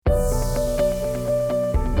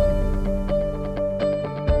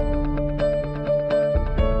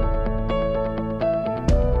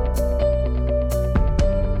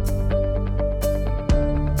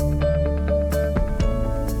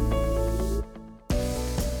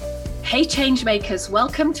Hey Changemakers,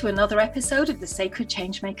 welcome to another episode of the Sacred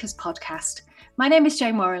Changemakers podcast. My name is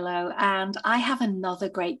Jane Morello and I have another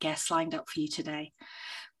great guest lined up for you today.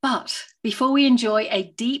 But before we enjoy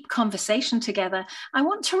a deep conversation together, I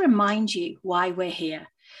want to remind you why we're here.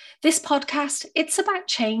 This podcast, it's about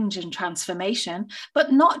change and transformation,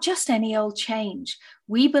 but not just any old change.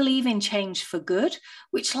 We believe in change for good,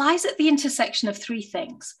 which lies at the intersection of three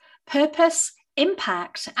things: purpose,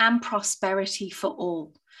 impact, and prosperity for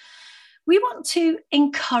all. We want to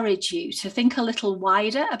encourage you to think a little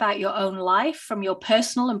wider about your own life, from your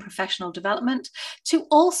personal and professional development, to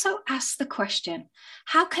also ask the question,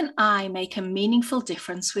 how can I make a meaningful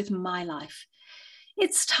difference with my life?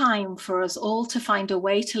 It's time for us all to find a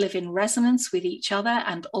way to live in resonance with each other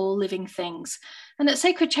and all living things. And at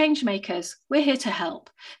Sacred Changemakers, we're here to help,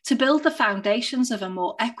 to build the foundations of a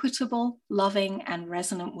more equitable, loving, and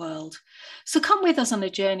resonant world. So come with us on a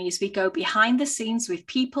journey as we go behind the scenes with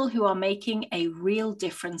people who are making a real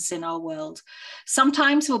difference in our world.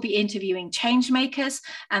 Sometimes we'll be interviewing changemakers,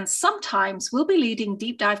 and sometimes we'll be leading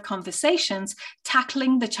deep dive conversations,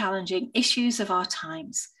 tackling the challenging issues of our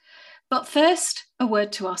times. But first, a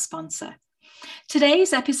word to our sponsor.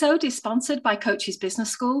 Today's episode is sponsored by Coaches Business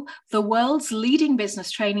School, the world's leading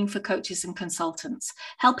business training for coaches and consultants,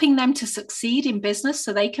 helping them to succeed in business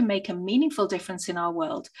so they can make a meaningful difference in our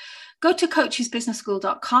world. Go to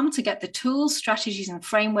coachesbusinessschool.com to get the tools, strategies, and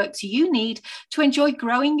frameworks you need to enjoy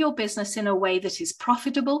growing your business in a way that is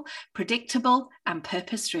profitable, predictable, and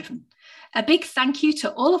purpose-driven. A big thank you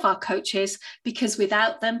to all of our coaches, because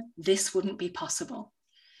without them, this wouldn't be possible.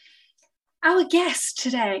 Our guest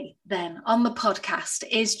today, then, on the podcast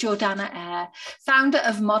is Jordana Ayre, founder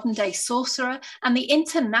of Modern Day Sorcerer and the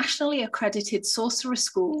internationally accredited Sorcerer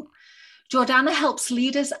School. Jordana helps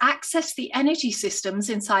leaders access the energy systems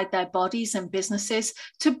inside their bodies and businesses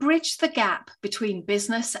to bridge the gap between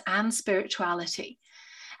business and spirituality.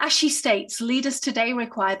 As she states, leaders today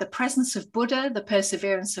require the presence of Buddha, the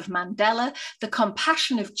perseverance of Mandela, the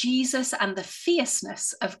compassion of Jesus, and the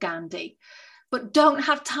fierceness of Gandhi, but don't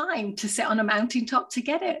have time to sit on a mountaintop to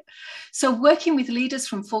get it. So working with leaders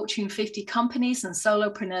from Fortune 50 companies and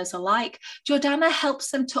solopreneurs alike, Jordana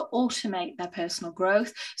helps them to automate their personal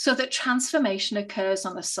growth so that transformation occurs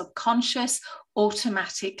on a subconscious,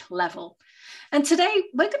 automatic level. And today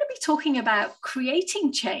we're going to be talking about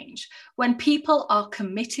creating change when people are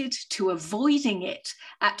committed to avoiding it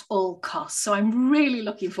at all costs. So I'm really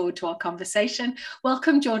looking forward to our conversation.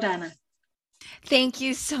 Welcome, Jordana. Thank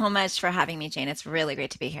you so much for having me, Jane. It's really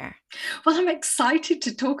great to be here. Well, I'm excited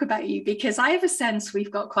to talk about you because I have a sense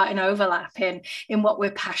we've got quite an overlap in what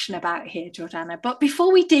we're passionate about here, Jordana. But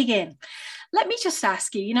before we dig in, let me just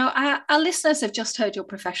ask you, our listeners have just heard your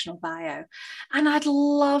professional bio, and I'd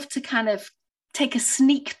love to kind of take a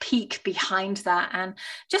sneak peek behind that and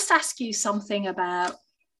just ask you something about,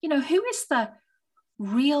 who is the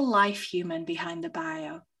real life human behind the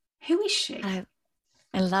bio? Who is she?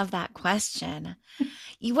 I love that question.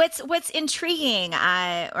 What's intriguing, or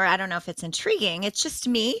I don't know if it's intriguing, it's just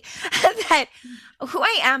me, that who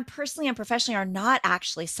I am personally and professionally are not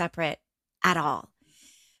actually separate at all,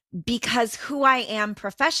 because who I am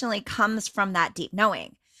professionally comes from that deep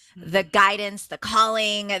knowing, the guidance, the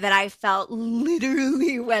calling that I felt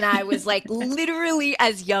literally when I was literally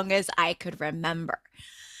as young as I could remember.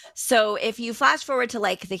 So if you flash forward to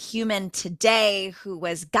the human today who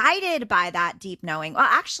was guided by that deep knowing, well,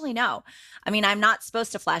 actually, no. I mean, I'm not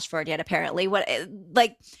supposed to flash forward yet, apparently.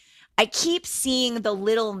 I keep seeing the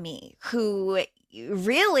little me who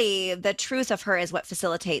really the truth of her is what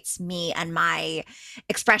facilitates me and my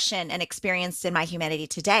expression and experience in my humanity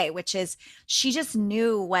today, which is she just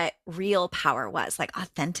knew what real power was,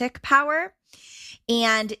 authentic power.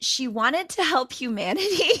 And she wanted to help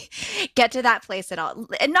humanity get to that place and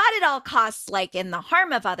not at all costs, in the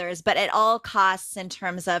harm of others, but at all costs in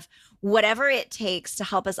terms of whatever it takes to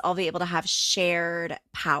help us all be able to have shared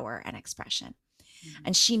power and expression. Mm-hmm.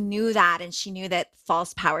 And she knew that, and she knew that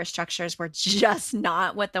false power structures were just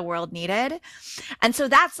not what the world needed. And so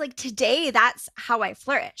that's today, that's how I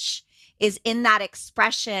flourish, is in that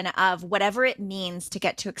expression of whatever it means to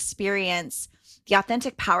get to experience the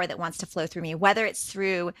authentic power that wants to flow through me, whether it's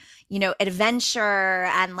through, adventure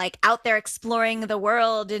and out there exploring the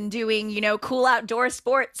world and doing, cool outdoor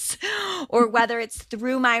sports, or whether it's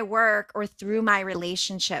through my work or through my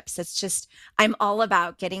relationships. It's just, I'm all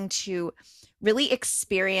about getting to really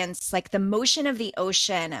experience the motion of the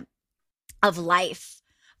ocean of life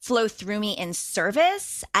flow through me in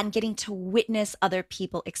service, and getting to witness other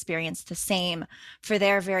people experience the same for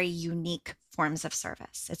their very unique forms of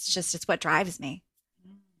service. It's what drives me.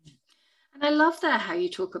 And I love that how you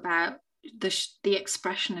talk about the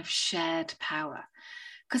expression of shared power?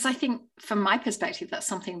 Because I think from my perspective, that's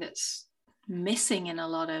something that's missing in a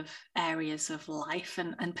lot of areas of life,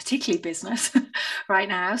 and particularly business right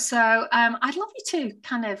now. So I'd love you to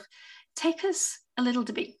kind of take us a little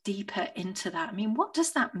bit deeper into that. I mean, what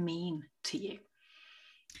does that mean to you?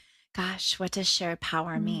 Gosh, what does shared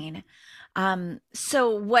power Mm. mean? So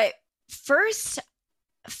what first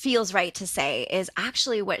feels right to say is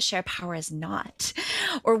actually what shared power is not,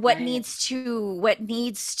 or Right. what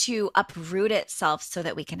needs to uproot itself so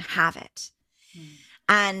that we can have it. Mm.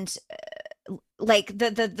 And like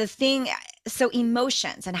the thing, so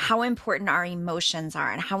emotions and how important our emotions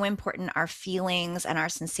are and how important our feelings and our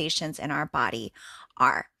sensations in our body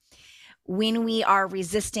are. When we are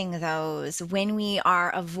resisting those, when we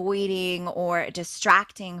are avoiding or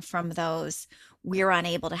distracting from those, we're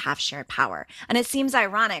unable to have shared power. And it seems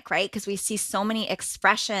ironic, right? Because we see so many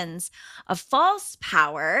expressions of false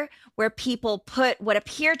power where people put what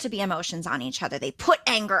appear to be emotions on each other. They put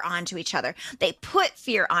anger onto each other, they put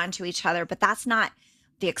fear onto each other, but that's not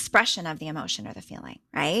the expression of the emotion or the feeling,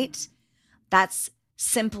 right? That's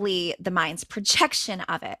simply the mind's projection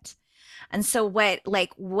of it. And so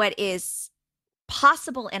what is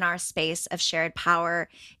possible in our space of shared power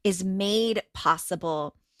is made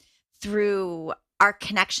possible through our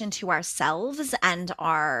connection to ourselves and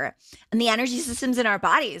the energy systems in our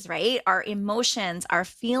bodies, right? Our emotions, our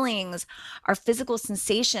feelings, our physical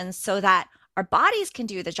sensations, so that our bodies can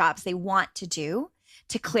do the jobs they want to do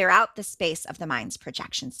to clear out the space of the mind's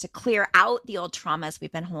projections, to clear out the old traumas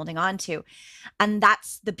we've been holding on to. And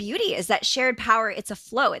that's the beauty, is that shared power, it's a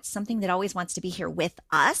flow. It's something that always wants to be here with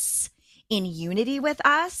us, in unity with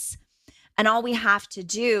us. And all we have to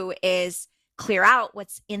do is clear out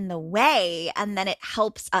what's in the way, and then it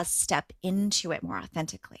helps us step into it more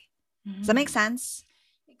authentically. Does that make Mm. sense?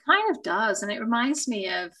 It kind of does, and it reminds me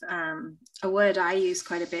of a word I use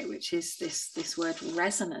quite a bit, which is this word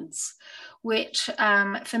resonance, which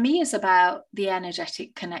for me is about the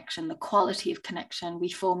energetic connection, the quality of connection we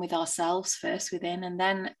form with ourselves first within, and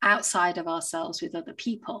then outside of ourselves with other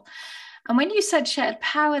people. And when you said shared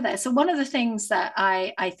power there, so one of the things that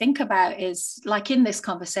I think about is like in this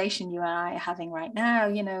conversation you and I are having right now,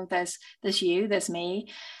 there's you, there's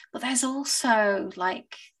me, but there's also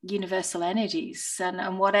like universal energies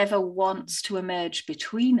and whatever wants to emerge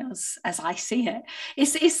between us as I see it.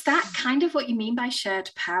 Is that kind of what you mean by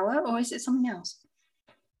shared power, or is it something else?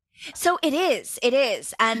 So it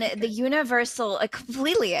is. And the universal, it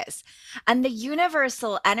completely is. And the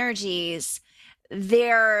universal energies,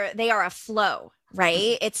 they are a flow,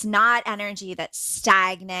 right? It's not energy that's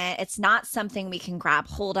stagnant. It's not something we can grab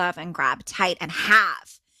hold of and grab tight and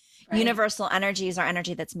have. Right. Universal energies are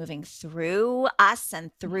energy that's moving through us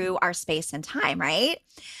and through our space and time, right?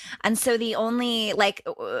 And so the only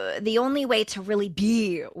way to really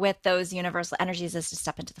be with those universal energies is to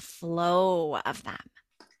step into the flow of them.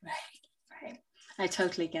 Right, right. I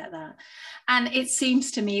totally get that. And it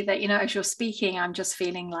seems to me that, as you're speaking, I'm just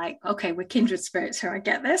feeling like, okay, we're kindred spirits here. I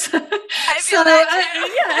get this. I So, feel that too.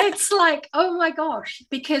 yeah, it's like, oh my gosh,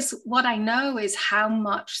 because what I know is how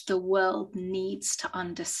much the world needs to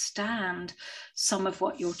understand some of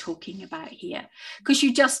what you're talking about here. Because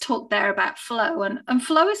you just talked there about flow, and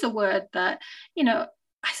flow is a word that, you know,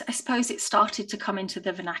 I suppose it started to come into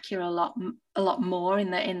the vernacular a lot more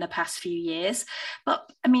in the past few years. But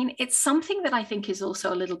I mean, it's something that I think is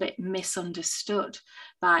also a little bit misunderstood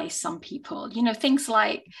by some people. Things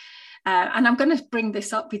like, and I'm going to bring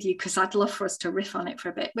this up with you because I'd love for us to riff on it for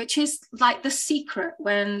a bit, which is like The Secret,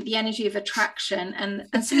 when the energy of attraction and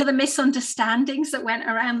some of the misunderstandings that went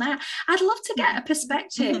around that. I'd love to get a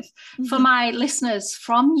perspective for my listeners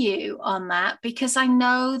from you on that, because I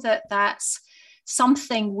know that that's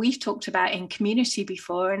something we've talked about in community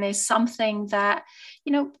before, and is something that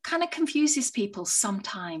kind of confuses people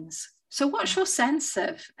sometimes. So what's your sense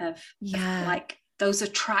of Yeah. like those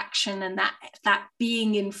attraction and that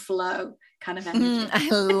being in flow kind of energy? I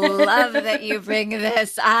love that you bring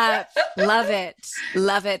this up. Love it.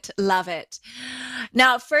 Love it. Love it.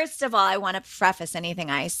 Now, first of all, I want to preface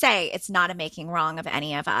anything I say. It's not a making wrong of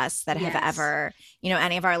any of us that have Yes. ever,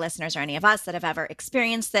 any of our listeners or any of us that have ever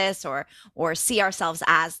experienced this or see ourselves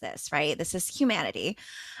as this, right? This is humanity.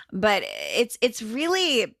 But it's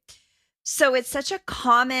really, so it's such a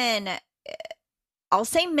common, I'll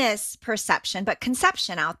say misperception, but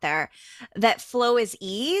conception out there that flow is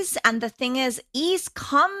ease. And the thing is, ease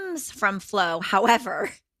comes from flow,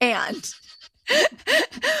 however, and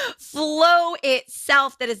flow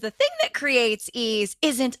itself, that is the thing that creates ease,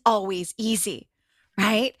 isn't always easy,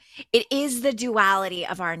 right? It is the duality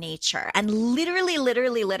of our nature. And literally,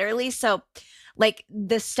 literally, literally. So like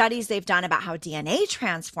the studies they've done about how DNA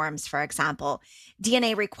transforms, for example,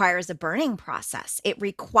 DNA requires a burning process. It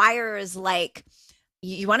requires like,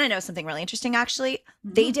 you want to know something really interesting, actually?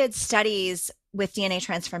 They did studies with DNA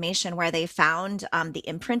transformation where they found the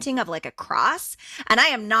imprinting of like a cross. And I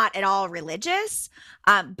am not at all religious,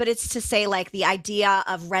 but it's to say like the idea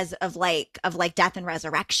of death and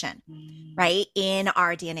resurrection, right, in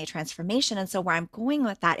our DNA transformation. And so where I'm going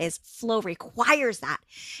with that is flow requires that.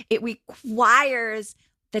 It requires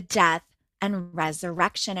the death and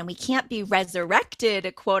resurrection. And we can't be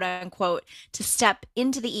resurrected, quote unquote, to step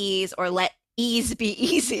into the ease or let ease be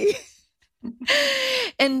easy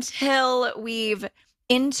until we've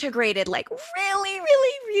integrated, like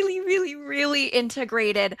really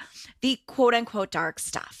integrated the quote unquote dark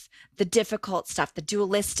stuff, the difficult stuff, the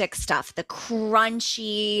dualistic stuff, the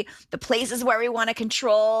crunchy, the places where we want to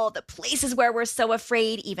control, the places where we're so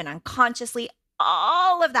afraid, even unconsciously,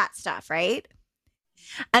 all of that stuff, right?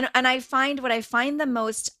 And I find what I find the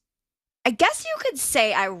most, I guess you could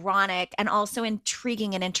say, ironic and also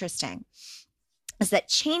intriguing and interesting is that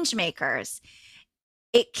change makers,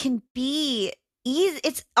 it can be easy.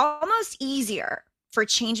 It's almost easier for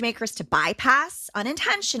change makers to bypass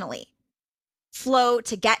unintentionally flow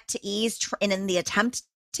to get to ease, and in the attempt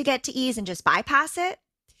to get to ease and just bypass it,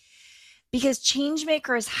 because change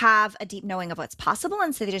makers have a deep knowing of what's possible.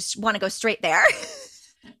 And so they just want to go straight there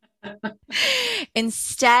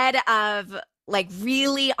instead of like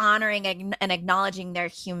really honoring and acknowledging their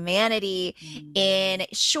humanity in,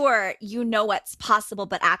 sure, you know what's possible,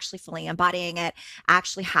 but actually fully embodying it,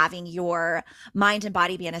 actually having your mind and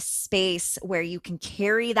body be in a space where you can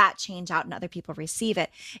carry that change out and other people receive it.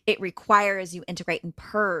 It requires you integrate and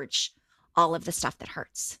purge all of the stuff that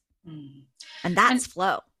hurts. And that's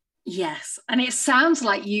flow. Yes. And it sounds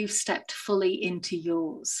like you've stepped fully into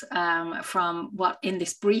yours from what, in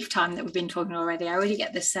this brief time that we've been talking already, I already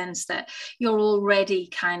get the sense that you're already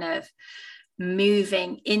kind of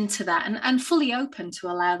moving into that and fully open to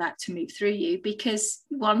allow that to move through you. Because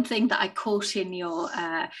one thing that I caught in your,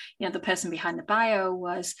 the person behind the bio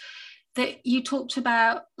was that you talked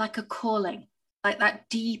about like a calling, like that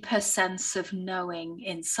deeper sense of knowing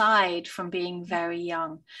inside from being very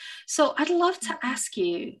young. So I'd love to ask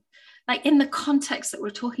you, like in the context that we're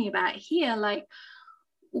talking about here, like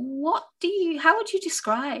how would you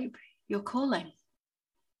describe your calling?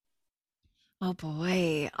 Oh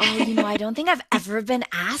boy. Oh, I don't think I've ever been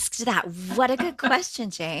asked that. What a good question,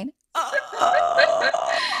 Jane.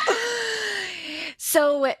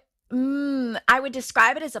 So I would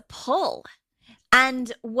describe it as a pull.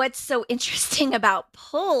 And what's so interesting about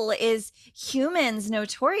pull is humans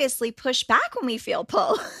notoriously push back when we feel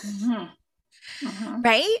pull,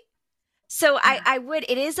 right? So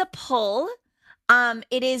it is a pull.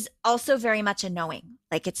 It is also very much a knowing,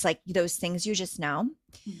 like it's like those things you just know.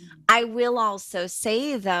 I will also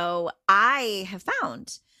say though, I have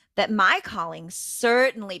found that my calling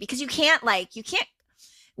certainly, because you can't,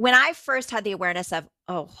 when I first had the awareness of,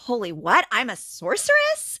 oh, holy what? I'm a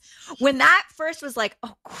sorceress. When that first was like,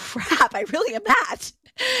 oh crap, I really am that.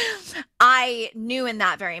 I knew in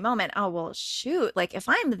that very moment, oh, well, shoot, like if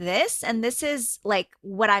I'm this and this is like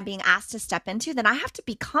what I'm being asked to step into, then I have to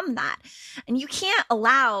become that. And you can't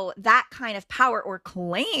allow that kind of power or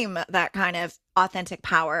claim that kind of authentic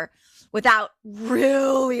power without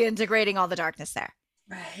really integrating all the darkness there.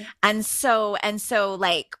 Right. And so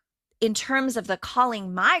like, in terms of the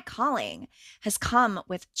calling, my calling has come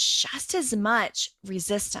with just as much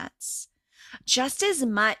resistance, just as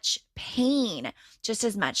much pain, just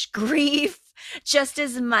as much grief, just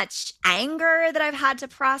as much anger that I've had to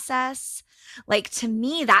process. Like, to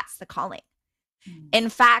me, that's the calling. In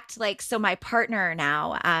fact, like, so my partner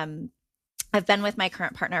now, I've been with my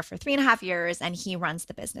current partner for 3.5 years, and he runs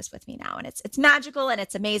the business with me now. And it's magical and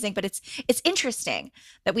it's amazing, but it's interesting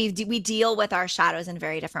that we deal with our shadows in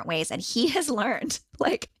very different ways. And he has learned,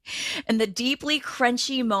 like, in the deeply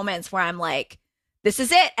crunchy moments where I'm like, this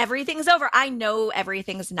is it, everything's over. I know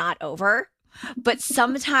everything's not over, but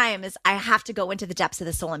sometimes I have to go into the depths of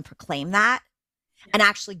the soul and proclaim that and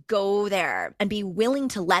actually go there and be willing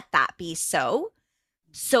to let that be so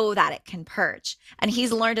that it can purge. And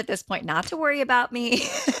he's learned at this point not to worry about me,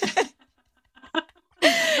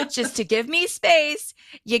 just to give me space.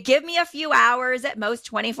 You give me a few hours, at most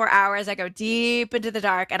 24 hours, I go deep into the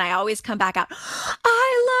dark and I always come back out.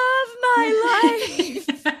 I love my life.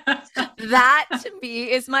 That to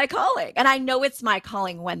me is my calling. And I know it's my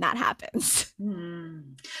calling when that happens.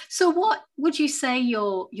 So what would you say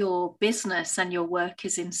your business and your work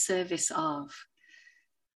is in service of?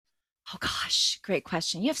 Oh gosh, great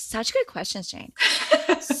question. You have such good questions, Jane.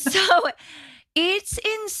 So It's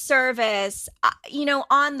in service,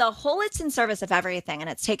 on the whole, it's in service of everything. And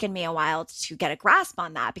it's taken me a while to get a grasp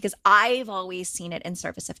on that because I've always seen it in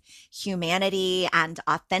service of humanity and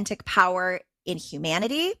authentic power in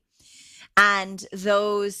humanity and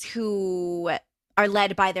those who are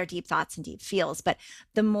led by their deep thoughts and deep feels. But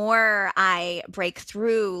the more I break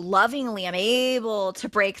through lovingly, I'm able to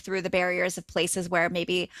break through the barriers of places where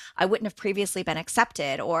maybe I wouldn't have previously been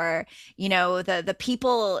accepted, or, the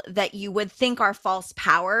people that you would think are false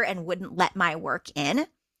power and wouldn't let my work in.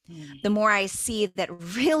 The more I see that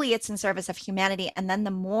really it's in service of humanity. And then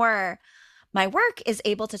the more my work is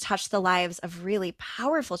able to touch the lives of really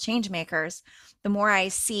powerful change makers, the more I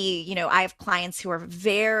see, I have clients who are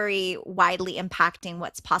very widely impacting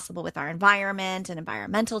what's possible with our environment and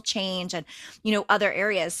environmental change and, other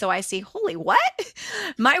areas. So I see, holy, what?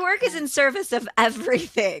 My work is in service of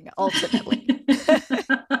everything, ultimately.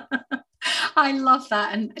 I love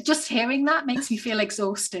that. And just hearing that makes me feel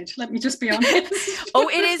exhausted. Let me just be honest. Oh,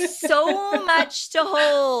 it is so much to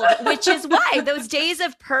hold, which is why those days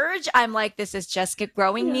of purge, I'm like, this is just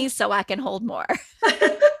growing me so I can hold more.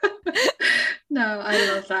 No, I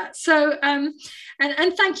love that. So, and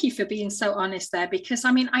thank you for being so honest there, because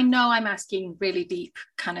I mean, I know I'm asking really deep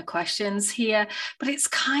kind of questions here, but it's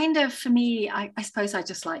kind of, for me, I suppose I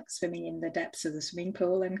just like swimming in the depths of the swimming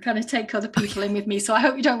pool and kind of take other people in with me. So I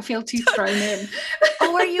hope you don't feel too thrown in.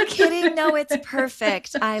 Oh, are you kidding? No, it's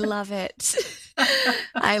perfect. I love it.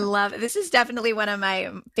 I love it. This is definitely one of my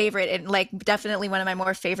favorite, and definitely one of my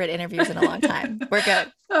more favorite interviews in a long time. We're good.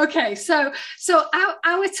 Okay, so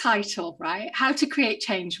our title, right? How to create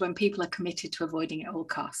change when people are committed to avoiding at all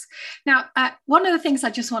costs. Now, one of the things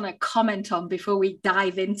I just want to comment on before we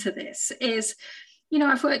dive into this is,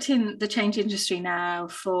 I've worked in the change industry now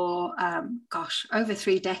for, over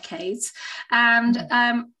 3 decades. And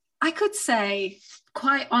I could say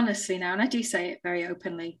quite honestly now, and I do say it very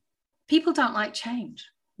openly, people don't like change.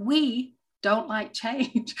 We don't like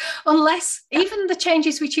change, unless even the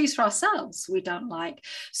changes we choose for ourselves, we don't like.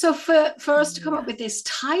 So for us to come up with this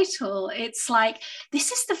title, it's like,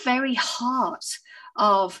 this is the very heart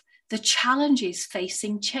of the challenges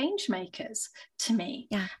facing change makers to me.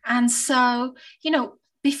 Yeah. And so,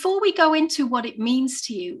 before we go into what it means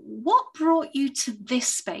to you, what brought you to this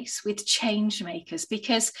space with change makers?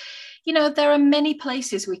 Because, there are many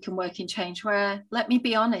places we can work in change where, let me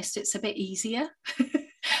be honest, it's a bit easier.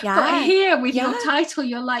 Yeah. But here with your title,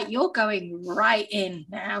 you're going right in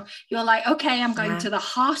now. You're like, okay, I'm going to the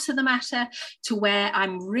heart of the matter, to where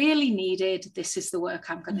I'm really needed. This is the work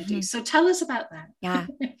I'm going to do. So tell us about that. Yeah.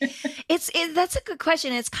 That's a good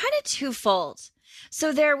question. It's kind of twofold.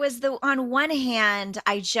 So there was on one hand,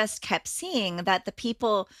 I just kept seeing that the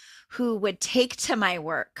people who would take to my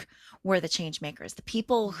work were the change makers, the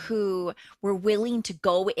people who were willing to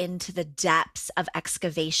go into the depths of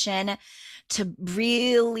excavation to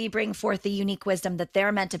really bring forth the unique wisdom that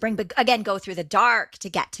they're meant to bring, but again, go through the dark to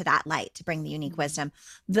get to that light, to bring the unique wisdom.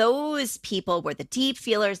 Those people were the deep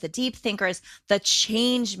feelers, the deep thinkers, the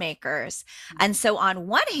change makers. And so on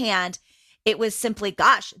one hand, it was simply,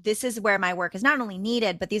 gosh, this is where my work is not only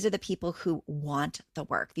needed, but these are the people who want the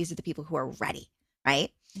work. These are the people who are ready, right?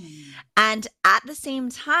 And at the same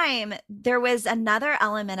time, there was another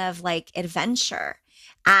element of adventure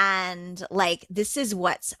and this is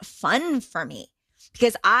what's fun for me,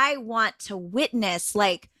 because I want to witness,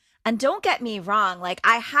 and don't get me wrong,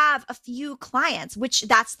 I have a few clients, which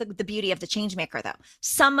that's the beauty of the change maker, though.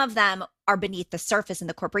 Some of them are beneath the surface in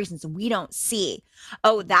the corporations. We don't see,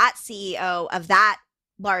 oh, that CEO of that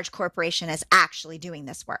large corporation is actually doing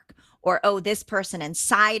this work, or, oh, this person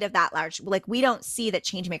inside of that large, we don't see that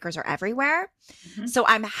change makers are everywhere. So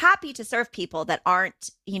I'm happy to serve people that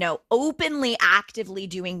aren't, openly, actively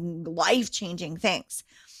doing life-changing things.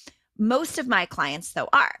 Most of my clients, though,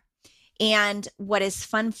 are. And what is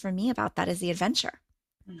fun for me about that is the adventure.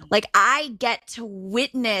 I get to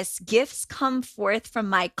witness gifts come forth from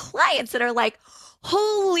my clients that are like,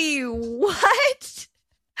 holy, what?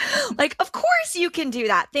 Of course you can do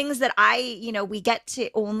that. Things that we get to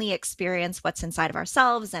only experience what's inside of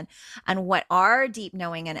ourselves and what our deep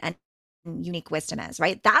knowing and unique wisdom is,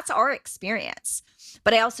 right? That's our experience.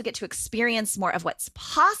 But I also get to experience more of what's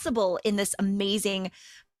possible in this amazing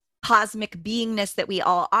cosmic beingness that we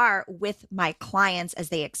all are with my clients as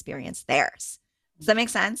they experience theirs. Does that make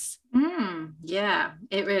sense? Yeah,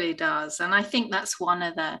 it really does. And I think that's one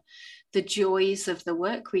of the joys of the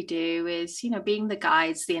work we do is, being the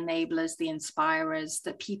guides, the enablers, the inspirers,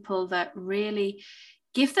 the people that really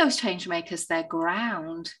give those change makers their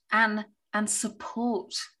ground and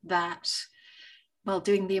support that, well,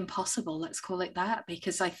 doing the impossible, let's call it that,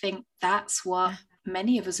 because I think that's what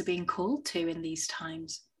many of us are being called to in these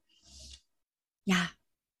times. Yeah.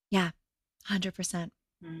 Yeah. 100%.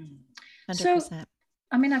 Mm. So, 100%.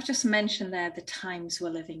 I mean, I've just mentioned there the times we're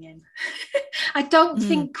living in. I don't Mm,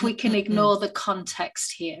 think mm, we can mm, mm. ignore the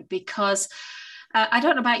context here because I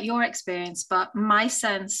don't know about your experience, but my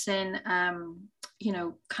sense in,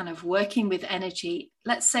 kind of working with energy,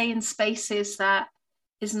 let's say in spaces that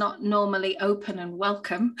is not normally open and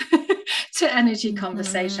welcome to energy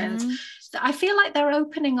conversations, Mhm. I feel like they're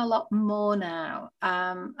opening a lot more now.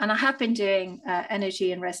 And I have been doing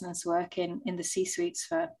energy and resonance work in the C-suites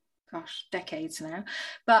for, gosh, decades now.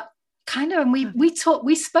 But kind of, and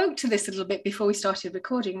we spoke to this a little bit before we started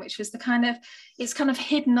recording, which was the kind of, it's kind of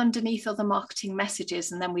hidden underneath other marketing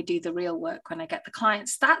messages, and then we do the real work when I get the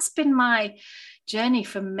clients. That's been my journey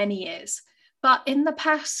for many years. But in the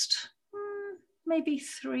past maybe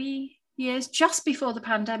 3 years, just before the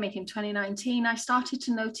pandemic in 2019, I started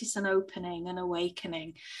to notice an opening, an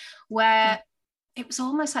awakening, where it was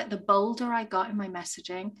almost like the bolder I got in my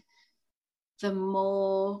messaging, the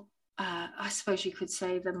more, I suppose you could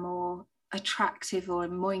say, the more attractive or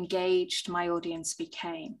more engaged my audience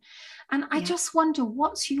became. And I just wonder,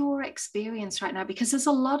 what's your experience right now? Because there's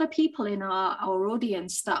a lot of people in our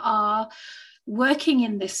audience that are working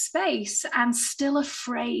in this space and still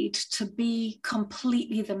afraid to be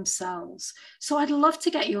completely themselves. So I'd love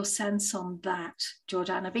to get your sense on that,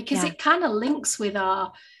 Jordana, because it kind of links with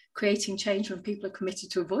our creating change when people are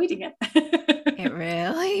committed to avoiding it. It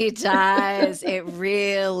really does. It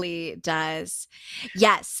really does.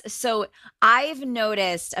 Yes. So I've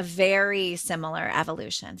noticed a very similar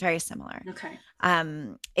evolution, very similar. Okay.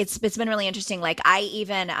 It's been really interesting. Like I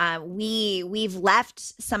even we've left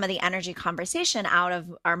some of the energy conversation out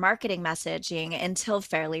of our marketing messaging until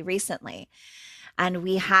fairly recently. And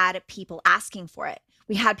we had people asking for it.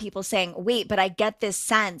 We had people saying, "Wait, but I get this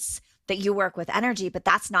sense that you work with energy, but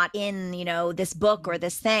that's not in, this book or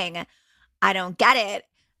this thing. I don't get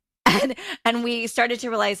it." And we started to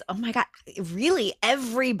realize, oh my God, really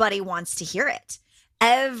everybody wants to hear it.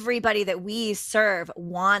 Everybody that we serve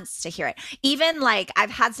wants to hear it. Even like I've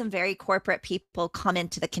had some very corporate people come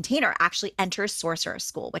into the container, actually enter Sorcerer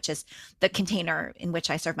School, which is the container in which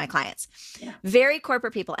I serve my clients. Yeah. Very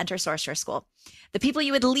corporate people enter Sorcerer School. The people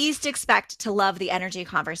you would least expect to love the energy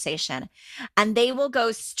conversation. And they will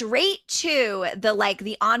go straight to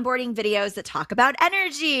the onboarding videos that talk about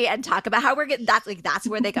energy and talk about how we're getting, that's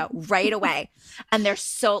where they go right away. And they're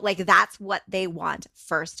so that's what they want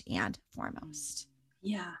first and foremost.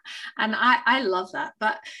 Yeah. And I love that.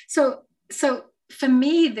 But so for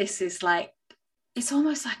me, this is like, it's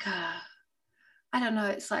almost like I don't know,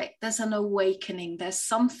 it's like there's an awakening. There's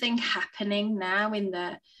something happening now in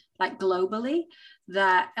the, globally,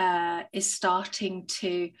 that is starting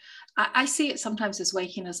to, I see it sometimes as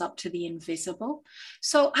waking us up to the invisible.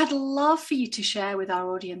 So I'd love for you to share with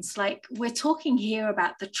our audience, we're talking here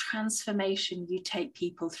about the transformation you take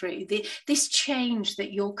people through, this change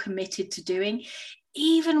that you're committed to doing,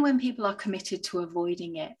 even when people are committed to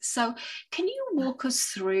avoiding it. So can you walk us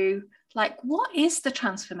through, what is the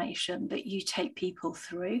transformation that you take people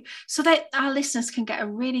through so that our listeners can get a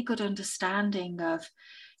really good understanding of,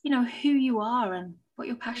 who you are and what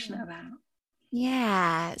you're passionate about?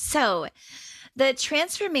 Yeah. So the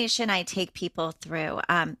transformation I take people through,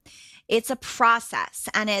 it's a process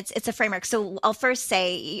and it's a framework. So I'll first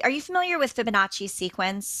say, are you familiar with Fibonacci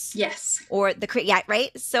sequence? Yes. Or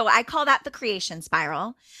right? So I call that the creation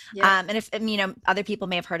spiral. Yeah. And if, other people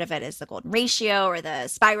may have heard of it as the golden ratio or the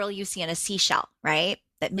spiral you see in a seashell, right?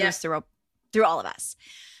 That moves through all of us.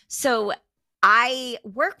 So I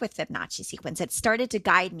work with Fibonacci sequence. It started to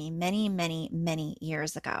guide me many, many, many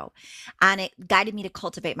years ago, and it guided me to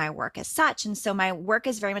cultivate my work as such. And so my work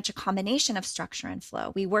is very much a combination of structure and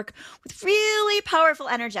flow. We work with really powerful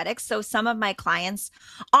energetics. So some of my clients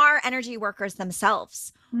are energy workers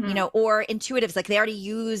themselves, or intuitives, like they already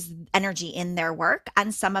use energy in their work.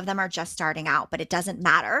 And some of them are just starting out, but it doesn't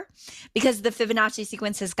matter because the Fibonacci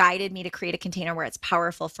sequence has guided me to create a container where it's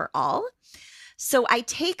powerful for all. So I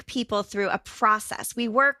take people through a process. We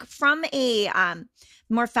work from a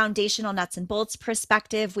more foundational nuts and bolts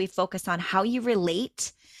perspective. We focus on how you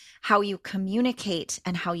relate, how you communicate,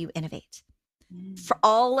 and how you innovate. For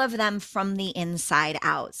all of them from the inside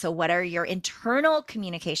out. So what are your internal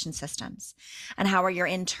communication systems? And how are your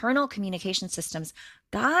internal communication systems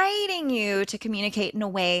guiding you to communicate in a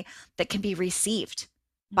way that can be received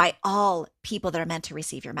by all people that are meant to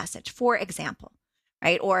receive your message? For example,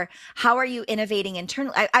 right? Or how are you innovating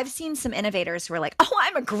internally? I've seen some innovators who are like, oh,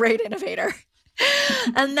 I'm a great innovator.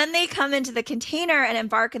 And then they come into the container and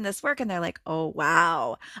embark in this work, and they're like, oh,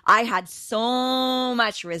 wow, I had so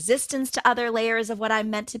much resistance to other layers of what I'm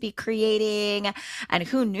meant to be creating. And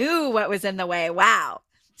who knew what was in the way? Wow.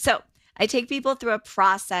 So I take people through a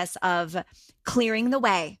process of clearing the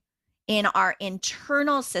way in our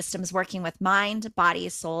internal systems, working with mind, body,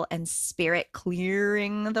 soul, and spirit,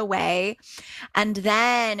 clearing the way, and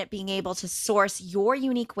then being able to source your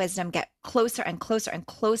unique wisdom, get closer and closer and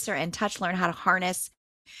closer in touch, learn how to harness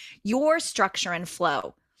your structure and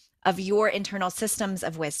flow of your internal systems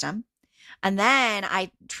of wisdom. And then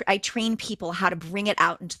I train people how to bring it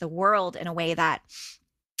out into the world in a way that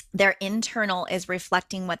their internal is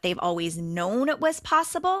reflecting what they've always known it was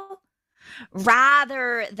possible,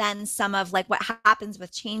 rather than some of like what happens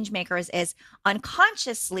with change makers is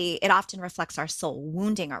unconsciously, it often reflects our soul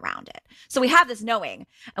wounding around it. So we have this knowing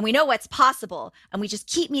and we know what's possible, and we just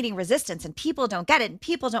keep meeting resistance, and people don't get it, and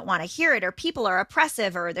people don't want to hear it, or people are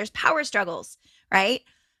oppressive, or there's power struggles, right?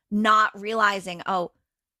 Not realizing, oh,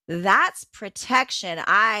 that's protection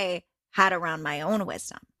I had around my own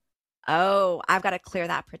wisdom. Oh, I've got to clear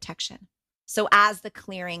that protection. So as the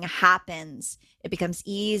clearing happens, it becomes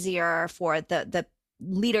easier for the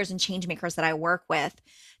leaders and change makers that I work with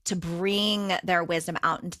to bring their wisdom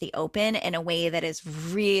out into the open in a way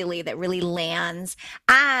that really lands.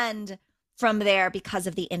 And from there, because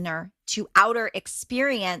of the inner to outer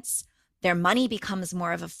experience, their money becomes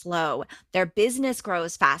more of a flow. Their business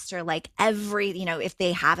grows faster. Like if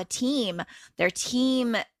they have a team, their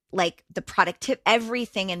team, like the productive,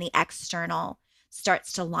 everything in the external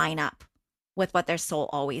starts to line up with what their soul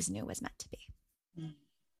always knew was meant to be.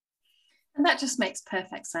 And that just makes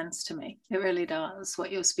perfect sense to me. It really does.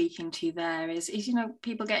 What you're speaking to there is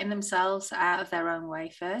people getting themselves out of their own way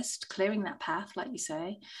first, clearing that path, like you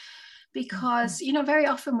say. Because, very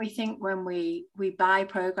often we think when we buy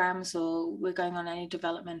programs or we're going on any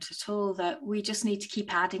development at all, that we just need to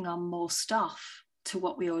keep adding on more stuff to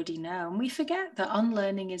what we already know. And we forget that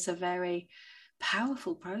unlearning is a very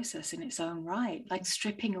powerful process in its own right, like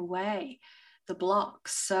stripping away the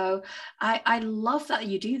blocks. So I love that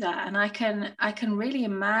you do that. And I can really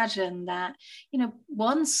imagine that,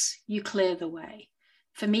 once you clear the way,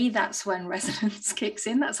 for me, that's when resonance kicks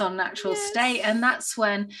in. That's our natural state. And that's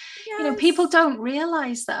when, people don't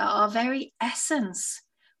realize that at our very essence,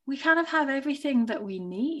 we kind of have everything that we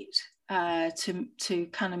need to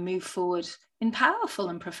kind of move forward in powerful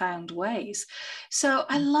and profound ways. So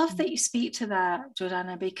I love that you speak to that,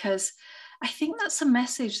 Jordana, because I think that's a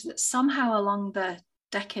message that somehow along the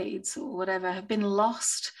decades or whatever have been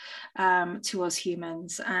lost to us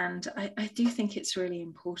humans. And I do think it's really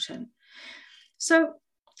important. So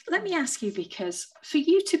let me ask you, because for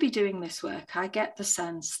you to be doing this work, I get the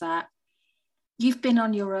sense that you've been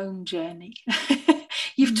on your own journey.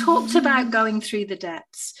 You've talked about going through the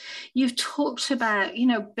depths. You've talked about,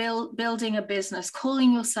 building a business,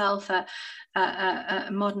 calling yourself a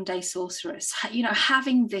modern day sorceress,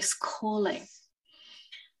 having this calling.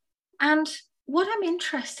 And what I'm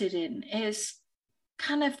interested in is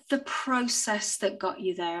kind of the process that got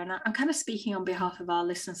you there. And I'm kind of speaking on behalf of our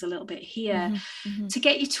listeners a little bit here to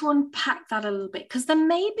get you to unpack that a little bit, because there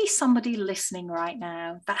may be somebody listening right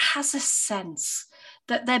now that has a sense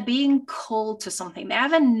that they're being called to something. They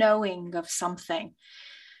have a knowing of something,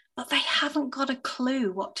 but they haven't got a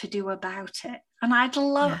clue what to do about it. And I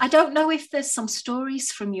don't know if there's some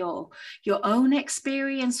stories from your own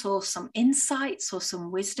experience or some insights or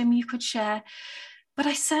some wisdom you could share, but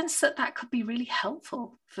I sense that could be really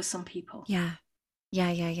helpful for some people. Yeah.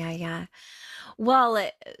 Well,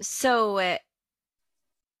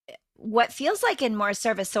 what feels like in more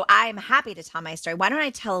service. So I'm happy to tell my story. Why don't I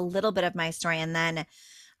tell a little bit of my story, and then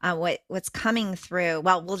what's coming through?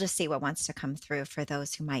 Well, we'll just see what wants to come through for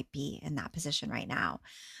those who might be in that position right now.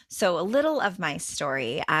 So a little of my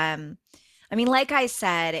story. Like I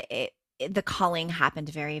said, the calling happened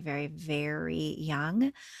very, very, very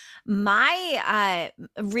young. My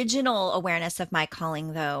original awareness of my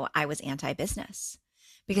calling, though, I was anti-business,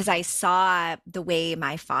 because I saw the way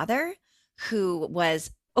my father, who was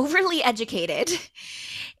overly educated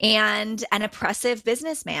and an oppressive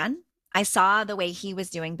businessman, I saw the way he was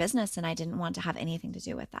doing business, and I didn't want to have anything to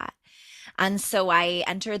do with that. And so I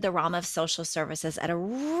entered the realm of social services at a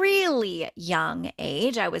really young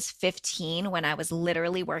age. I was 15 when I was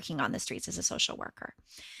literally working on the streets as a social worker.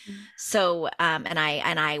 So, and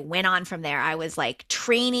I went on from there. I was like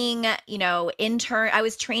training, I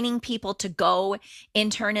was training people to go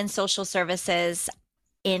intern in social services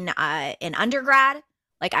in undergrad.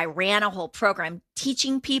 Like I ran a whole program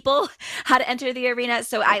teaching people how to enter the arena.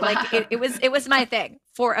 So it was my thing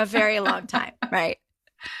for a very long time. Right.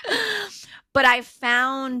 But I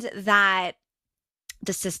found that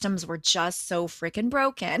the systems were just so freaking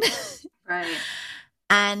broken. Right.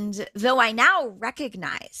 And though I now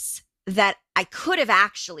recognize that I could have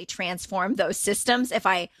actually transformed those systems if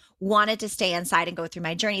I wanted to stay inside and go through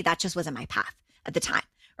my journey, that just wasn't my path at the time.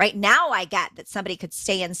 Right now, I get that somebody could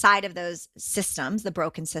stay inside of those systems, the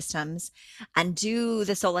broken systems, and do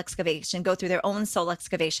the soul excavation, go through their own soul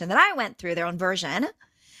excavation that I went through, their own version,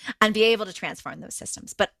 and be able to transform those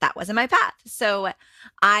systems. But that wasn't my path. So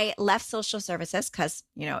I left social services because,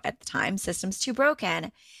 at the time, systems too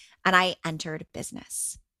broken. And I entered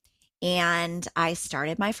business and I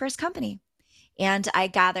started my first company and I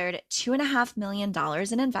gathered $2.5 million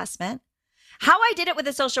in investment. How I did it with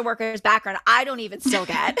a social worker's background, I don't even still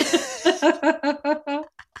get.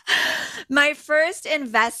 My first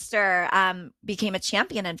investor became a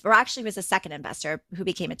champion, or actually was a second investor who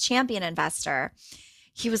became a champion investor.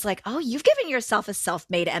 He was like, "Oh, you've given yourself a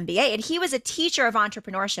self-made MBA." And he was a teacher of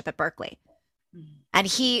entrepreneurship at Berkeley. And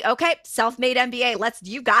okay, self-made MBA.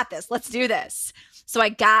 You got this. Let's do this. So I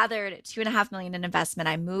gathered $2.5 million in investment.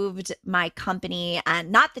 I moved my company, and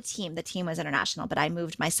not the team. The team was international, but I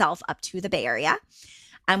moved myself up to the Bay Area.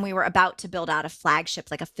 And we were about to build out a flagship,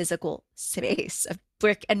 like a physical space, a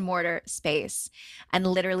brick and mortar space. And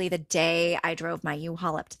literally the day I drove my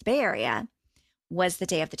U-Haul up to the Bay Area was the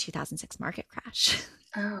day of the 2006 market crash.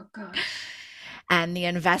 Oh, gosh. And the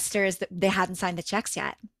investors, they hadn't signed the checks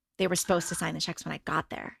yet. They were supposed to sign the checks when I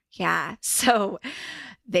got there. Yeah. So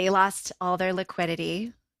they lost all their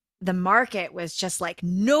liquidity. The market was just like,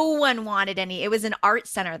 no one wanted any. It was an art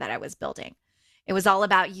center that I was building. It was all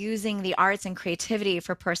about using the arts and creativity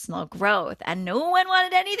for personal growth. And no one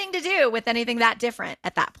wanted anything to do with anything that different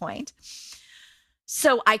at that point.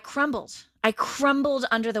 So I crumbled. I crumbled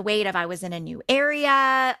under the weight of I was in a new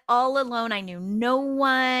area, all alone. I knew no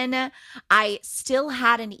one. I still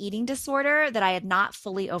had an eating disorder that I had not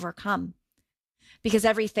fully overcome because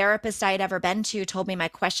every therapist I had ever been to told me my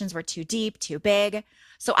questions were too deep, too big.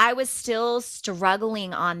 So I was still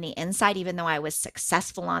struggling on the inside, even though I was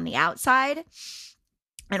successful on the outside.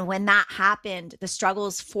 And when that happened, the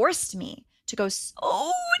struggles forced me to go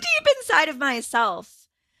so deep inside of myself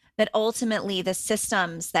that ultimately the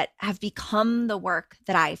systems that have become the work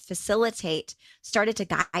that I facilitate started to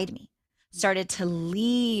guide me, started to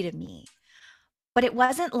lead me. But it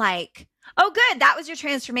wasn't like, "Oh, good, that was your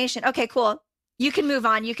transformation. Okay, cool. You can move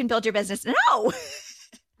on. You can build your business." No.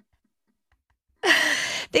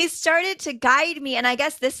 They started to guide me. And I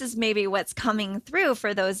guess this is maybe what's coming through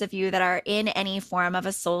for those of you that are in any form of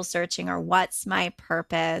a soul searching or what's my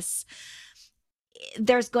purpose.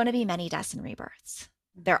 There's going to be many deaths and rebirths.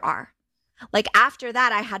 There are. Like after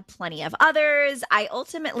that, I had plenty of others. I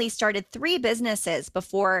ultimately started 3 businesses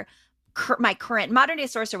before my current Modern Day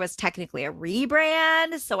Sorcerer was technically a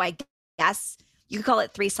rebrand. So I guess you could call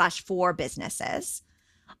it 3/4 businesses.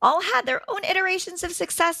 All had their own iterations of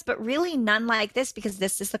success, but really none like this because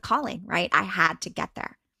this is the calling, right? I had to get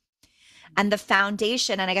there. And the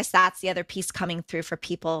foundation, and I guess that's the other piece coming through for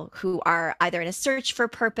people who are either in a search for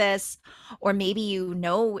purpose, or maybe you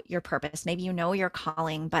know your purpose, maybe you know your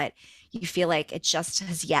calling, but you feel like it just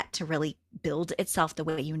has yet to really build itself the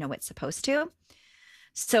way you know it's supposed to.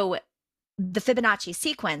 So the Fibonacci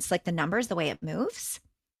sequence, like the numbers, the way it moves,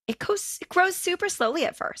 it grows super slowly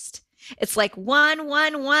at first. It's like 1,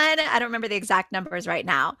 1, 1. I don't remember the exact numbers right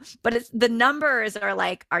now, but the numbers are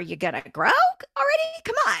like, are you going to grow already?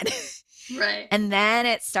 Come on. Right. And then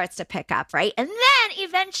it starts to pick up, right? And then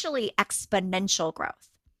eventually exponential growth.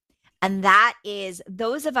 And that is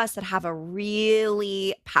those of us that have a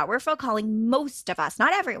really powerful calling, most of us,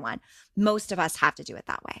 not everyone, most of us have to do it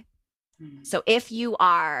that way. Mm-hmm. So if you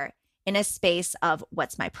are in a space of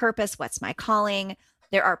what's my purpose, what's my calling,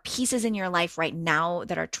 there are pieces in your life right now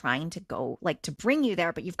that are trying to go, like to bring you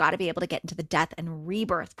there, but you've got to be able to get into the death and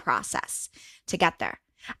rebirth process to get there.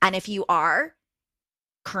 And if you are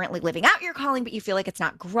currently living out your calling, but you feel like it's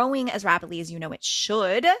not growing as rapidly as you know it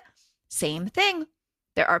should, same thing.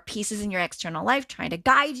 There are pieces in your external life trying to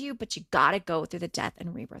guide you, but you got to go through the death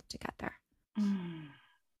and rebirth to get there.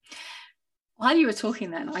 While you were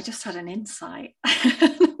talking then, I just had an insight.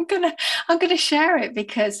 I'm gonna share it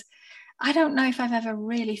because I don't know if I've ever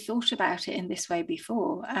really thought about it in this way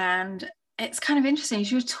before. And it's kind of interesting.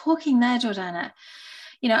 As you were talking there, Jordana,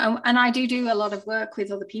 and I do a lot of work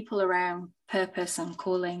with other people around purpose and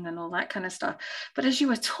calling and all that kind of stuff. But as you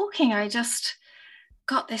were talking, I just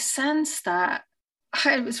got this sense that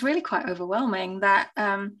it was really quite overwhelming that,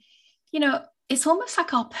 it's almost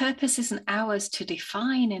like our purpose isn't ours to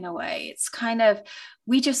define in a way. It's kind of,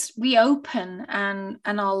 we open and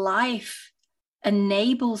our life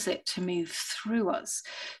enables it to move through us.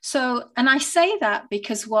 So, and I say that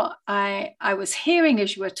because what I was hearing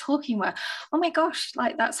as you were talking were, oh my gosh,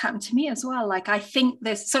 like that's happened to me as well. Like I think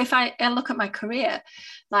this, so if I look at my career,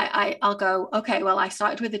 like I'll go, okay, well, I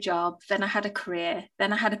started with a job, then I had a career,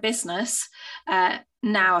 then I had a business.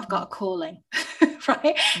 Now I've got a calling,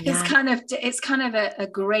 right? Yeah. It's kind of a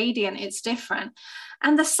gradient. It's different.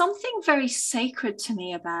 And there's something very sacred to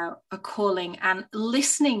me about a calling and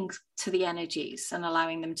listening to the energies and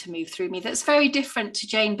allowing them to move through me. That's very different to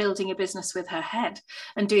Jane building a business with her head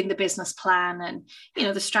and doing the business plan and, you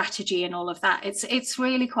know, the strategy and all of that. It's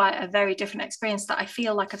really quite a very different experience that I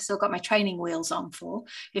feel like I've still got my training wheels on for,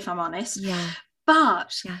 if I'm honest. Yeah.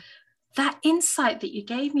 But that insight that you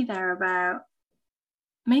gave me there about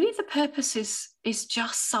maybe the purpose is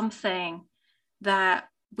just something that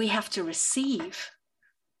we have to receive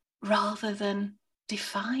rather than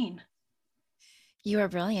define. You are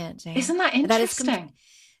brilliant, Jane. Isn't that interesting?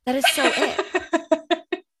 That is so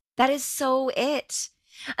it. That is so it.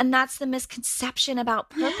 And that's the misconception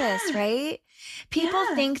about purpose, right? People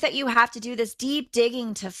think that you have to do this deep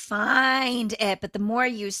digging to find it, but the more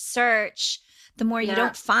you search, the more you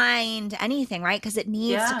don't find anything, right? Because it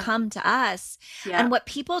needs to come to us. And what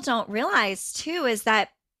people don't realize too is that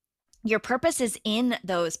your purpose is in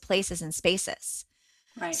those places and spaces.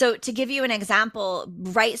 Right. So to give you an example,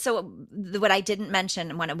 right? So what I didn't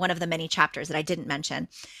mention, one of the many chapters that I didn't mention,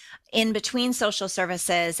 in between social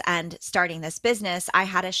services and starting this business, I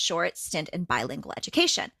had a short stint in bilingual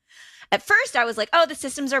education. At first, I was like, oh, the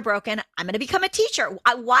systems are broken. I'm going to become a teacher.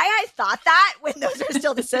 Why I thought that when those are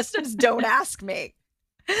still the systems, don't ask me.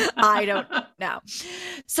 I don't know.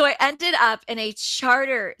 So I ended up in a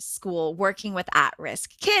charter school working with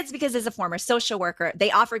at-risk kids because as a former social worker,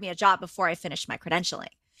 they offered me a job before I finished my credentialing.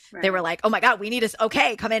 Right. They were like, oh my God, we need us.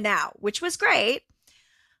 Okay, come in now, which was great.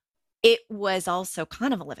 It was also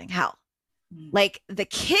kind of a living hell. Like the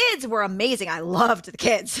kids were amazing. I loved the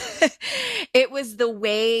kids. It was the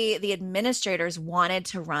way the administrators wanted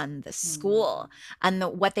to run the school and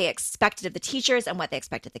what they expected of the teachers and what they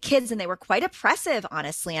expected of the kids. And they were quite oppressive,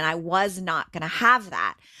 honestly. And I was not going to have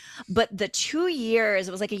that. But the 2 years,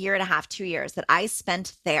 it was like a year and a half, 2 years that I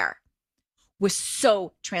spent there was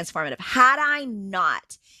so transformative. Had I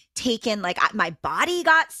not taken, like my body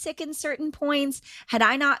got sick in certain points, had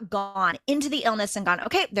I not gone into the illness and gone,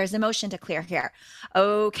 okay, there's emotion to clear here.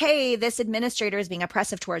 Okay, this administrator is being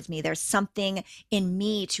oppressive towards me. There's something in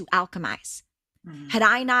me to alchemize. Had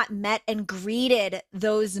I not met and greeted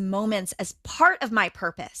those moments as part of my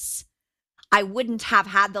purpose, I wouldn't have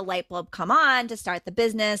had the light bulb come on to start the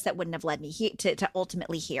business that wouldn't have led me to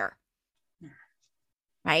ultimately here.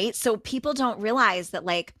 Right? So people don't realize that,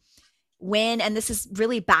 like, and this is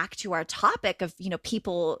really back to our topic of, you know,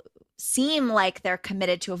 people seem like they're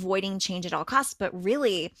committed to avoiding change at all costs, but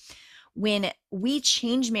really when we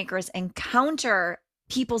change makers encounter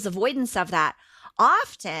people's avoidance of that,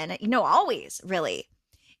 often, you know, always really,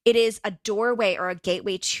 it is a doorway or a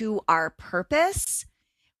gateway to our purpose.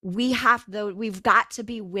 We've got to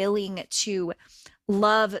be willing to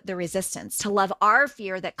love the resistance, to love our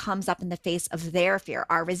fear that comes up in the face of their fear,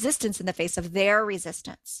 our resistance in the face of their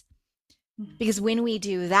resistance. Because when we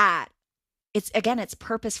do that, it's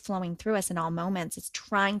purpose flowing through us in all moments. It's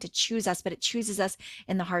trying to choose us, but it chooses us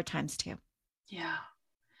in the hard times too. Yeah.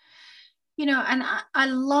 You know, and I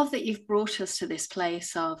love that you've brought us to this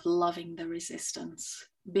place of loving the resistance,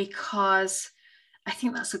 because I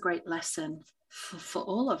think that's a great lesson for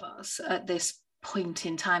all of us at this point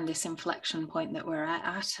in time, this inflection point that we're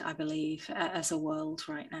at, I believe, as a world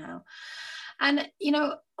right now. And, you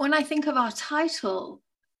know, when I think of our title,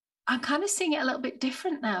 I'm kind of seeing it a little bit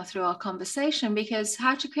different now through our conversation, because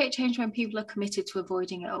how to create change when people are committed to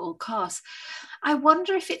avoiding it at all costs. I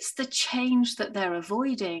wonder if it's the change that they're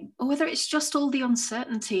avoiding, or whether it's just all the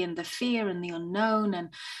uncertainty and the fear and the unknown,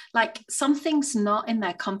 and like something's not in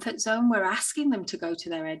their comfort zone. We're asking them to go to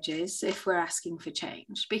their edges if we're asking for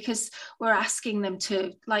change, because we're asking them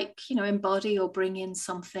to, like, you know, embody or bring in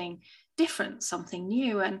something different, something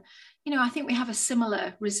new. And you know, I think we have a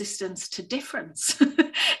similar resistance to difference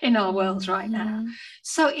in our world right now.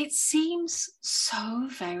 So it seems so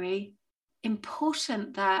very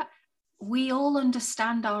important that we all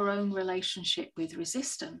understand our own relationship with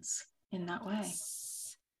resistance in that way.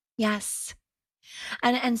 Yes.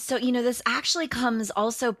 And so, you know, this actually comes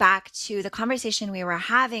also back to the conversation we were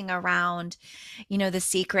having around, you know, The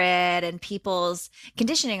Secret and people's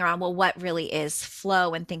conditioning around, well, what really is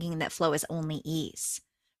flow, and thinking that flow is only ease.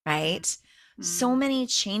 Right? So many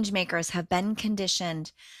change makers have been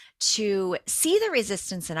conditioned to see the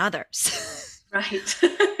resistance in others. Right.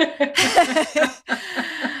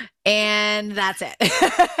 And that's it.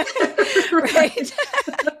 Right.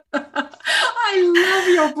 I love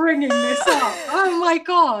your bringing this up. Oh my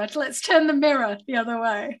God, let's turn the mirror the other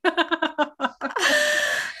way.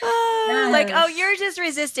 Like, oh, Yes. you're just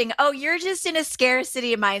resisting. Oh, you're just in a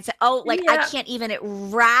scarcity mindset. Oh, like I Yeah. can't even, it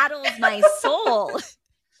rattles my soul. And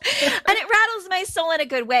it rattles my soul in a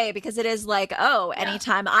good way because it is like, oh, Yeah.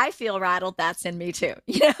 anytime I feel rattled, that's in me too,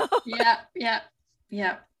 you know? Yeah. Yeah.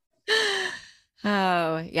 Yeah.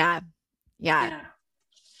 Oh, yeah. Yeah. Yeah.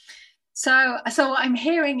 So what I'm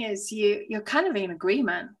hearing is you're kind of in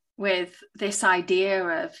agreement with this idea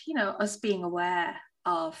of, us being aware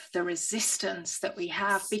of the resistance that we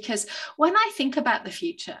have. Because when I think about the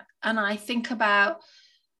future and I think about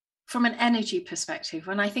from an energy perspective,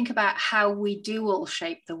 when I think about how we do all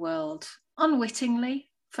shape the world unwittingly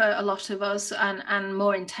for a lot of us and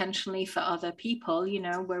more intentionally for other people,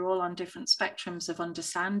 we're all on different spectrums of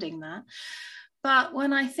understanding that. But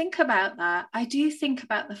when I think about that, I do think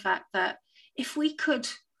about the fact that if we could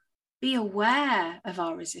be aware of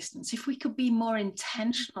our resistance, if we could be more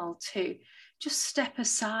intentional to just step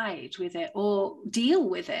aside with it or deal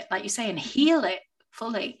with it, like you say, and heal it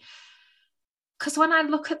fully. Because when I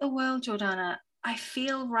look at the world, Jordana, I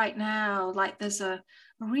feel right now like there's a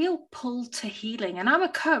real pull to healing. And I'm a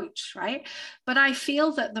coach, right? But I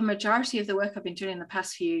feel that the majority of the work I've been doing in the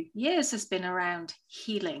past few years has been around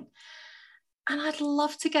healing. And I'd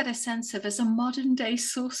love to get a sense of, as a modern day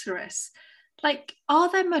sorceress, like, are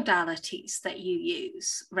there modalities that you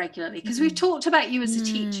use regularly? Because we've talked about you as a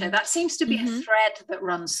teacher. That seems to be a thread that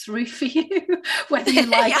runs through for you, whether you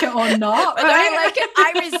like it or not. Whether right? I like it,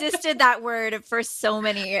 I resisted that word for so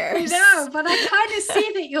many years. I know, but I kind of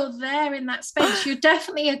see that you're there in that space. You're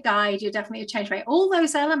definitely a guide. You're definitely a change maker, all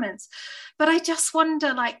those elements. But I just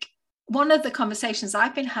wonder, like, one of the conversations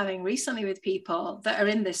I've been having recently with people that are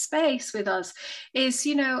in this space with us is,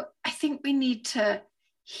 I think we need to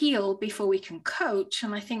heal before we can coach.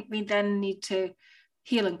 And I think we then need to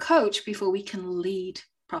heal and coach before we can lead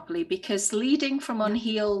properly, because leading from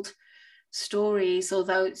unhealed stories, or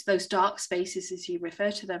those dark spaces, as you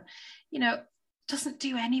refer to them, doesn't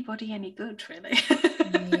do anybody any good, really.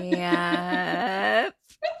 Yep.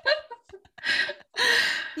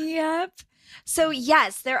 Yep. So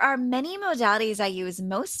yes, there are many modalities I use.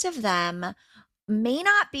 Most of them may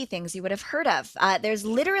not be things you would have heard of. There's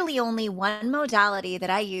literally only one modality that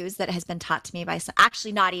I use that has been taught to me by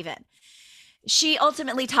actually not even. She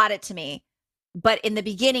ultimately taught it to me, but in the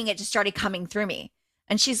beginning it just started coming through me.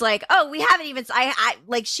 And she's like, "Oh, we haven't even I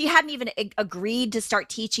like she hadn't even agreed to start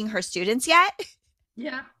teaching her students yet."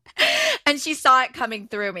 Yeah. And she saw it coming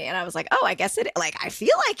through me. And I was like, oh, I guess it, like, I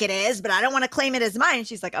feel like it is, but I don't want to claim it as mine. And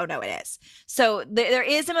she's like, oh, no, it is. So there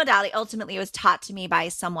is a modality. Ultimately, it was taught to me by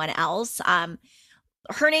someone else.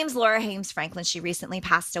 Her name's Laura Hames Franklin. She recently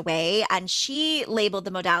passed away, and she labeled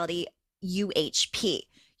the modality UHP,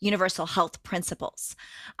 Universal Health Principles.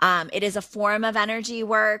 It is a form of energy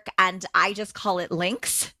work, and I just call it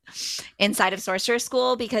links inside of Sorcerer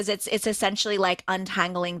School, because it's essentially like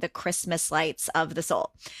untangling the Christmas lights of the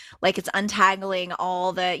soul. Like, it's untangling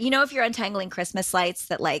all the, if you're untangling Christmas lights,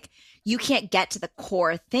 that like you can't get to the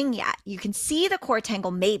core thing yet. You can see the core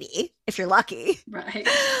tangle maybe if you're lucky. Right.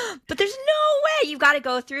 But there's no way. You've got to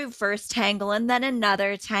go through first tangle and then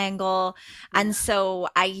another tangle. And so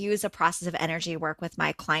I use a process of energy work with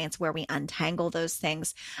my clients where we untangle those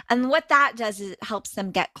things. And what that does is it helps them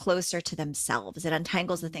get closer to themselves. It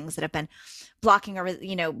untangles the things that have been blocking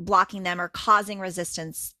them or causing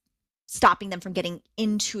resistance, stopping them from getting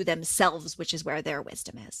into themselves, which is where their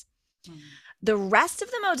wisdom is. The rest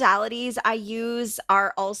of the modalities I use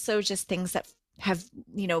are also just things that have,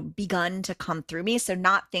 begun to come through me. So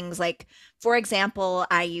not things like, for example,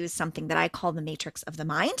 I use something that I call the matrix of the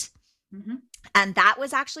mind. And that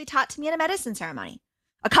was actually taught to me in a medicine ceremony,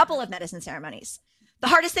 a couple of medicine ceremonies, the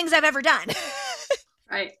hardest things I've ever done.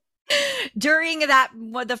 Right. During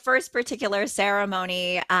the first particular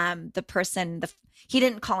ceremony, the person, he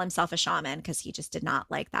didn't call himself a shaman because he just did not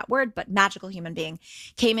like that word, but magical human being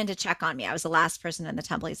came in to check on me. I was the last person in the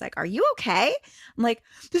temple. He's like, "Are you okay?" I'm like,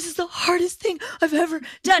 "This is the hardest thing I've ever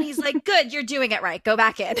done." He's like, "Good, you're doing it right. Go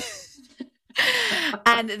back in."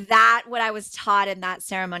 And that, what I was taught in that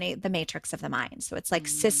ceremony, the matrix of the mind. So it's like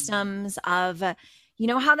systems of,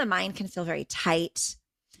 how the mind can feel very tight.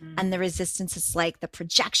 And the resistance is like the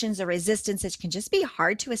projections of resistance. It can just be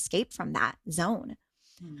hard to escape from that zone.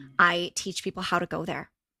 I teach people how to go there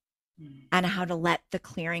and how to let the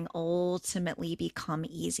clearing ultimately become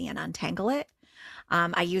easy and untangle it.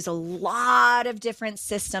 I use a lot of different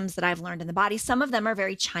systems that I've learned in the body. Some of them are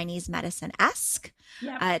very Chinese medicine-esque,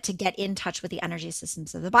 to get in touch with the energy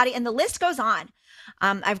systems of the body. And the list goes on.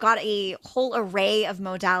 I've got a whole array of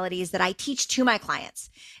modalities that I teach to my clients.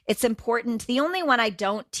 It's important. The only one I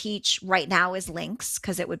don't teach right now is links,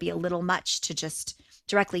 because it would be a little much to just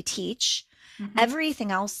directly teach. Mm-hmm.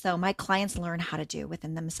 Everything else, though, my clients learn how to do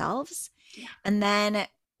within themselves. Yeah. And then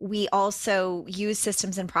we also use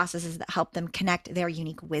systems and processes that help them connect their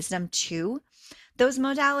unique wisdom to those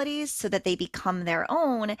modalities so that they become their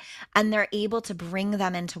own and they're able to bring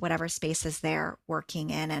them into whatever spaces they're working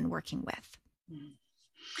in and working with.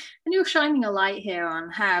 And you're shining a light here on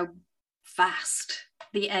how vast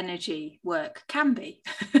the energy work can be.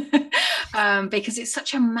 Because it's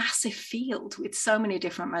such a massive field with so many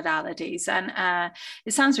different modalities, and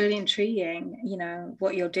it sounds really intriguing,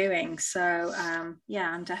 what you're doing. So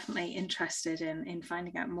I'm definitely interested in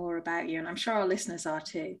finding out more about you, and I'm sure our listeners are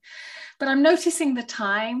too. But I'm noticing the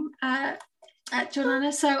time,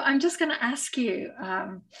 Joanna, so I'm just going to ask you,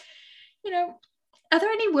 are there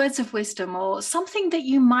any words of wisdom or something that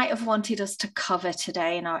you might have wanted us to cover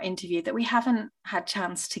today in our interview that we haven't had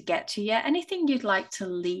chance to get to yet? Anything you'd like to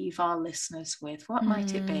leave our listeners with? What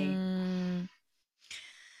might it be?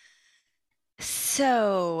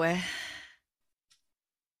 So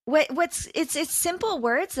it's simple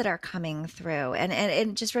words that are coming through,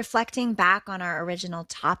 and just reflecting back on our original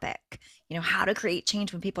topic, how to create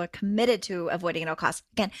change when people are committed to avoiding at all costs.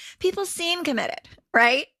 Again, people seem committed,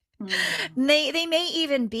 right? They may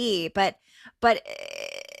even be, but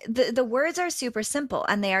the words are super simple,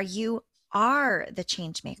 and they are, you are the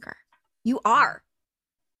change maker. You are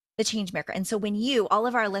the change maker. And so when all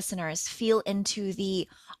of our listeners feel into the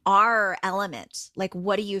R element, like,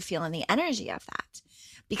 what do you feel in the energy of that?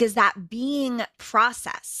 Because that being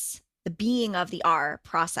process, the being of the R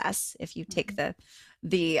process, if you take the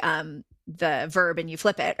verb and you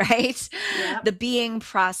flip it, right? Yeah. The being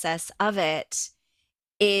process of it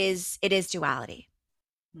is duality.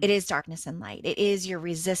 It is darkness and light. It is your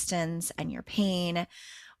resistance and your pain,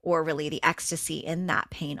 or really the ecstasy in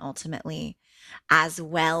that pain ultimately, as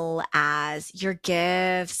well as your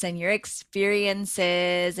gifts and your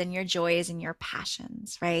experiences and your joys and your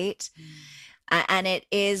passions, right? And it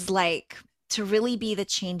is like to really be the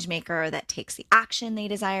change maker that takes the action they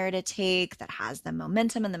desire to take, that has the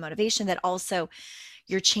momentum and the motivation, that also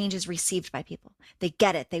your change is received by people. They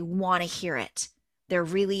get it. They want to hear it. They're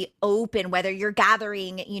really open, whether you're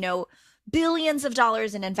gathering, billions of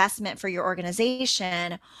dollars in investment for your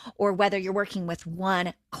organization, or whether you're working with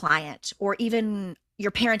one client, or even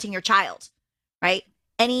you're parenting your child, right?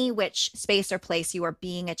 Any which space or place you are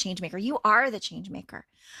being a change maker, you are the change maker.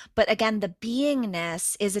 But again, the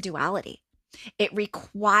beingness is a duality. It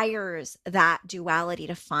requires that duality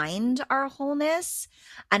to find our wholeness.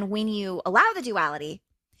 And when you allow the duality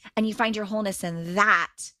and you find your wholeness in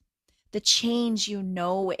that, the change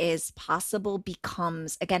is possible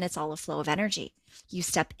becomes, again, it's all a flow of energy. You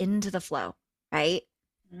step into the flow, right?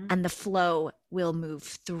 Mm-hmm. And the flow will move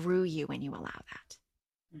through you when you allow that.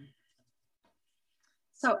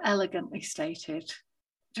 So elegantly stated.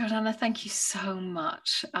 Jordana, thank you so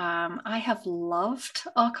much. I have loved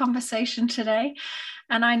our conversation today,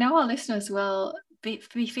 and I know our listeners will be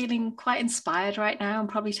feeling quite inspired right now and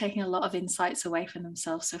probably taking a lot of insights away from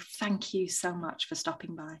themselves. So thank you so much for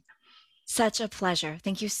stopping by. Such a pleasure.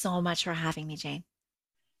 Thank you so much for having me, Jane.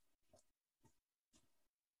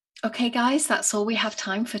 Okay, guys, that's all we have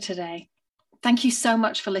time for today. Thank you so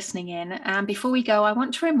much for listening in. And before we go, I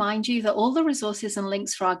want to remind you that all the resources and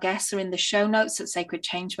links for our guests are in the show notes at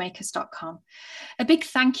sacredchangemakers.com. A big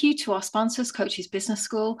thank you to our sponsors, Coaches Business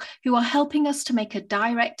School, who are helping us to make a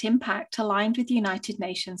direct impact aligned with the United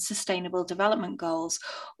Nations Sustainable Development Goals,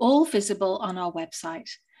 all visible on our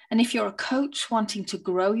website. And if you're a coach wanting to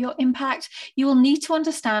grow your impact, you will need to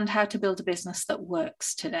understand how to build a business that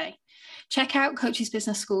works today. Check out Coaches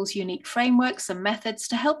Business School's unique frameworks and methods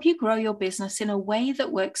to help you grow your business in a way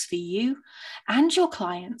that works for you and your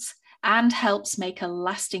clients and helps make a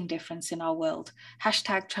lasting difference in our world.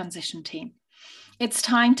 #TransitionTeam. It's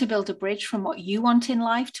time to build a bridge from what you want in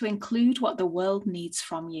life to include what the world needs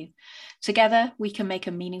from you. Together, we can make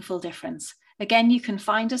a meaningful difference. Again, you can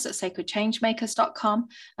find us at sacredchangemakers.com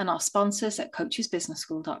and our sponsors at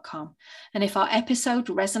coachesbusinessschool.com. And if our episode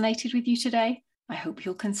resonated with you today, I hope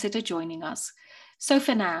you'll consider joining us. So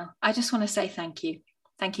for now, I just want to say thank you.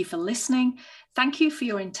 Thank you for listening. Thank you for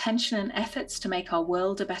your intention and efforts to make our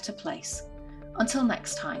world a better place. Until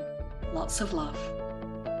next time, lots of love.